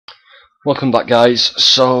Welcome back, guys.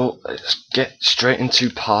 So let's get straight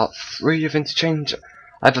into part 3 of Interchange.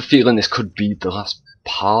 I have a feeling this could be the last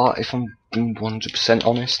part, if I'm being 100%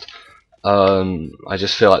 honest. I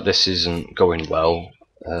just feel like this isn't going well.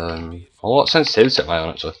 What sensitivity am I on,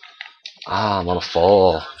 actually? I'm on a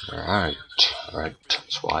 4. Right,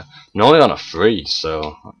 that's why. I'm only on a 3,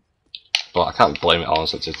 so... But I can't blame it on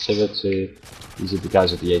sensitivity. These are the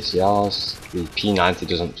guys with the ACRs. The P90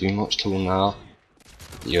 doesn't do much to them now.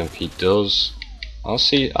 The UMP does. I'll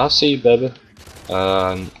see you, baby.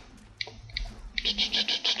 Right,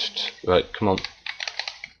 come on.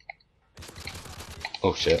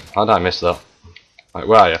 Oh shit, how did I miss that? Right,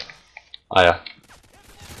 where are you? Are ya?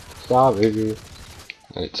 Sorry.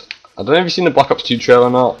 Right. I don't know if you've seen the Black Ops 2 trailer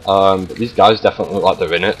or not, but these guys definitely look like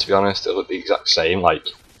they're in it, to be honest. They look the exact same. Like,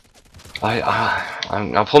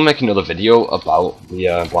 I'll probably make another video about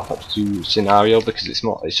the Black Ops 2 scenario because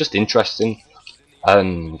it's just interesting.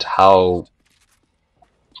 And how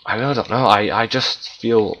I really don't know. I just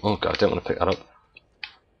feel, oh god, I didn't want to pick that up.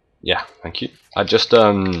 Yeah, thank you. I just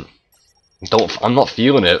I'm not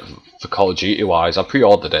feeling it for Call of Duty wise. I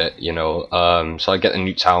pre-ordered it, you know, so I get the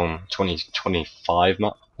Newtown 2025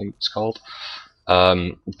 map, I think it's called.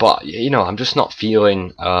 But you know, I'm just not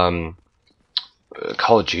feeling Call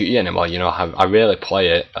of Duty anymore. You know, I rarely play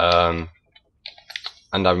it, and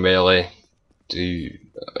I really do.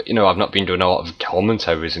 You know, I've not been doing a lot of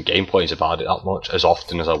commentaries and gameplays about it that much as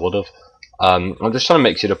often as I would have. I'm just trying to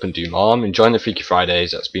mix it up and do more. I'm enjoying the Freaky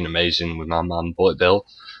Fridays. That's been amazing with my man Bullet Bill.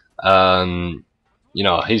 You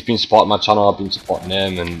know, he's been supporting my channel. I've been supporting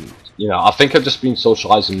him, and you know, I think I've just been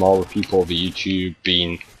socializing more with people over YouTube,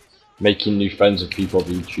 making new friends with people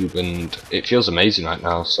over YouTube, and it feels amazing right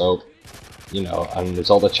now. So, you know, and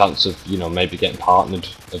there's all the chance of, you know, maybe getting partnered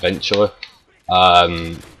eventually.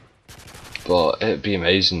 But it'd be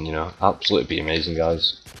amazing, you know, absolutely be amazing,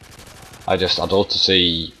 guys. I'd love to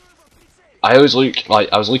see. I was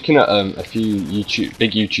looking at a few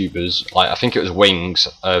big YouTubers, like I think it was Wings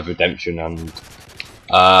of Redemption, and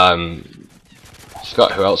I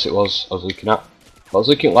forgot who else it was. I was looking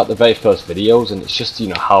at like the very first videos, and it's just, you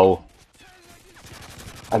know, how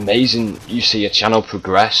amazing you see a channel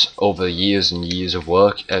progress over years and years of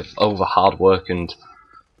work, over hard work and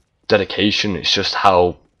dedication. It's just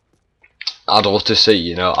how I'd love to see,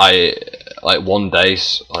 you know, like one day,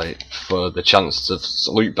 like for the chance to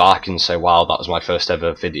look back and say, wow, that was my first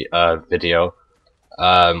ever video,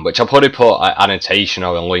 which I'll probably put an annotation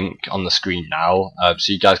or a link on the screen now,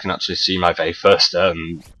 so you guys can actually see my very first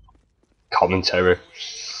commentary.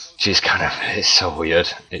 It's so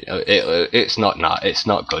weird. It's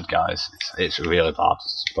not good, guys. It's really bad.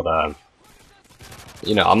 But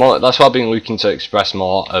you know, that's why I've been looking to express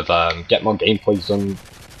more of get more gameplays done,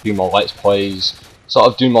 do more let's plays, sort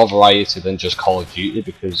of do more variety than just Call of Duty,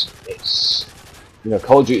 because it's, you know,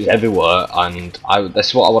 Call of Duty is everywhere, and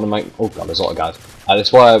that's what I want to make. Oh god, there's a lot of guys.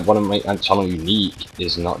 That's why I want to make my channel unique,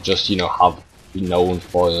 is not just, you know, be known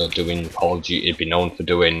for doing Call of Duty, be known for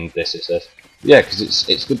doing this. Yeah, because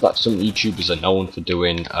it's good that some YouTubers are known for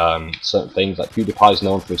doing certain things. Like PewDiePie's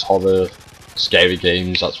known for his horror, scary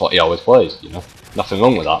games. That's what he always plays. You know, nothing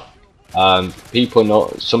wrong with that. Some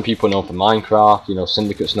people know for Minecraft. You know,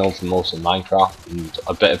 Syndicate's known for mostly Minecraft and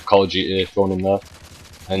a bit of Call of Duty thrown in there.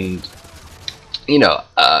 And you know,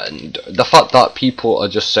 and the fact that people are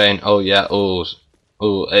just saying, "Oh yeah, for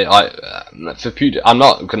PewDiePie," I'm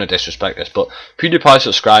not gonna disrespect this, but PewDiePie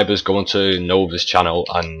subscribers go into Nova's channel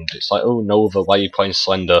and it's like, "Oh Nova, why are you playing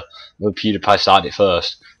Slender?" Well, PewDiePie started it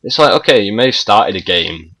first. It's like, okay, you may have started a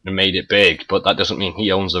game and made it big, but that doesn't mean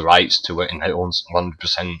he owns the rights to it and he owns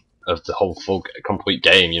 100% of the whole complete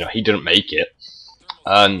game. You know, he didn't make it,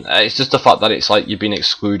 and it's just the fact that it's like you've been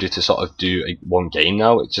excluded to sort of do one game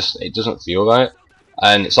now. It doesn't feel right,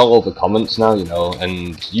 and it's all over comments now. You know,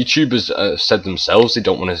 and YouTubers said themselves they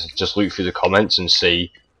don't want to just look through the comments and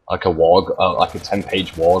see like a war, like a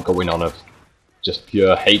 10-page war going on of just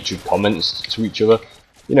pure hatred comments to each other.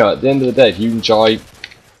 You know, at the end of the day, if you enjoy,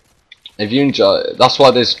 that's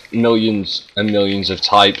why there's millions and millions of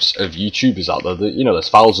types of YouTubers out there. That, you know, there's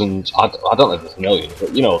thousands. I don't know if there's millions,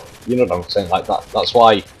 but you know what I'm saying. Like that. That's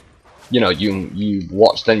why, you know, you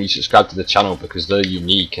watch them, you subscribe to the channel because they're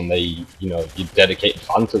unique and they, you know, you're dedicated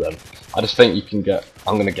fan to them. I just think you can get.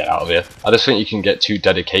 I'm gonna get out of here. I just think you can get too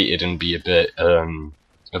dedicated and be a bit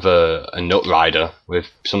of a nut rider with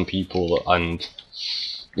some people, and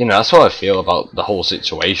you know, that's how I feel about the whole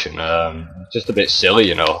situation. Just a bit silly,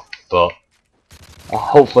 you know. But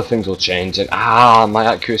hopefully things will change. And my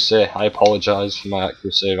accuracy, I apologise for my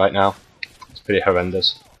accuracy right now. It's pretty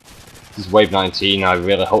horrendous. This is wave 19. I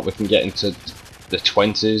really hope we can get into the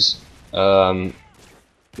 20s.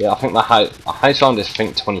 Yeah, I think my highest round is, I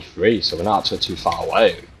think, 23, so we're not actually too far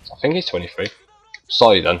away. I think he's 23.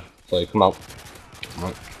 Sorry then. Sorry, come out.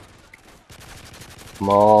 Right. Come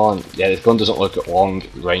on. Yeah, this gun doesn't look at long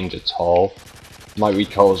range at all. My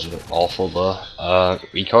recoil is awful though.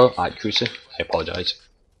 Recoil accuracy. I apologise.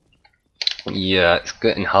 Yeah, it's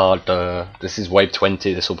getting hard. This is wave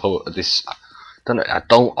 20. This will put this. I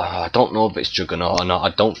don't know if it's Juggernaut or not. I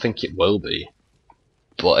don't think it will be.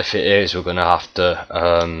 But if it is, we're gonna have to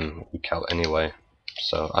look out anyway.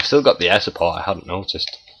 So I've still got the air support. I hadn't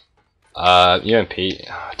noticed. UMP.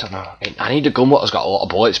 I don't know. I need a gun that's got a lot of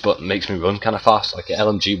bullets, but makes me run kind of fast. Like an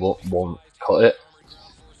LMG won't cut it.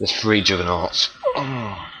 There's 3 Juggernauts.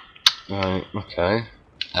 Right. Okay.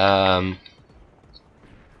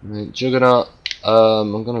 Juggernaut.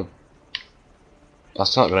 I'm gonna.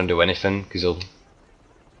 That's not gonna do anything because I'm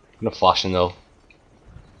gonna flash him though,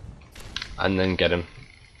 and then get him.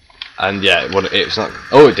 And yeah, it's not.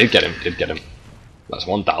 Oh, it did get him. Did get him. That's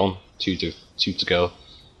 1 down. Two to go.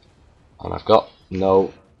 And I've got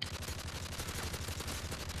no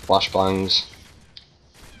flashbangs.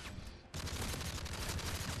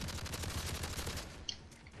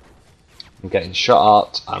 I'm getting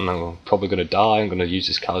shot at, and I'm probably gonna die. I'm gonna use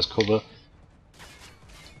this car as cover.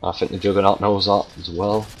 I think the Juggernaut knows that as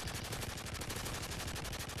well.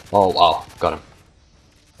 Oh wow, got him.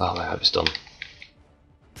 Oh my god, it's done.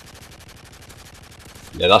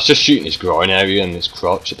 Yeah, that's just shooting his groin area, and his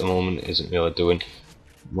crotch at the moment isn't really doing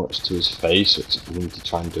much to his face, which we need to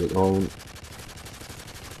try and do at the moment.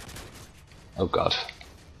 Oh god.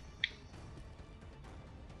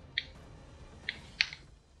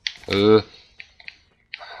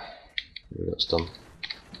 That's done.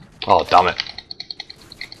 Oh damn it.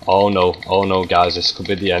 Oh no guys, this could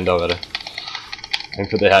be the end already. Aim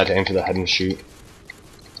for the head and shoot.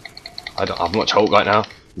 I don't have much hope right now.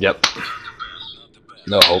 Yep.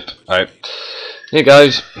 No hope. Alright. Hey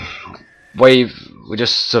guys. We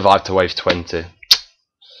just survived to wave 20.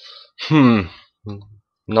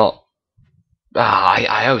 Not.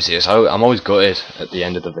 I always do this. I'm always gutted at the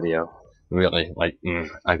end of the video. Really, like,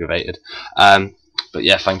 aggravated. But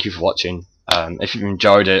yeah, thank you for watching. If you've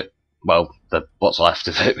enjoyed it, well, what's left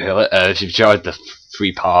of it really. If you've enjoyed the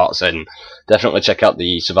 3 parts, then definitely check out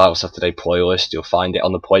the Survival Saturday playlist. You'll find it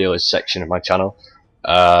on the playlist section of my channel.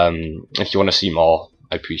 If you want to see more,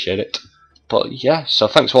 I appreciate it. But yeah, so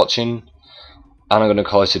thanks for watching, and I'm going to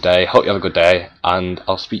call it a day. Hope you have a good day, and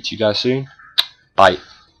I'll speak to you guys soon. Bye.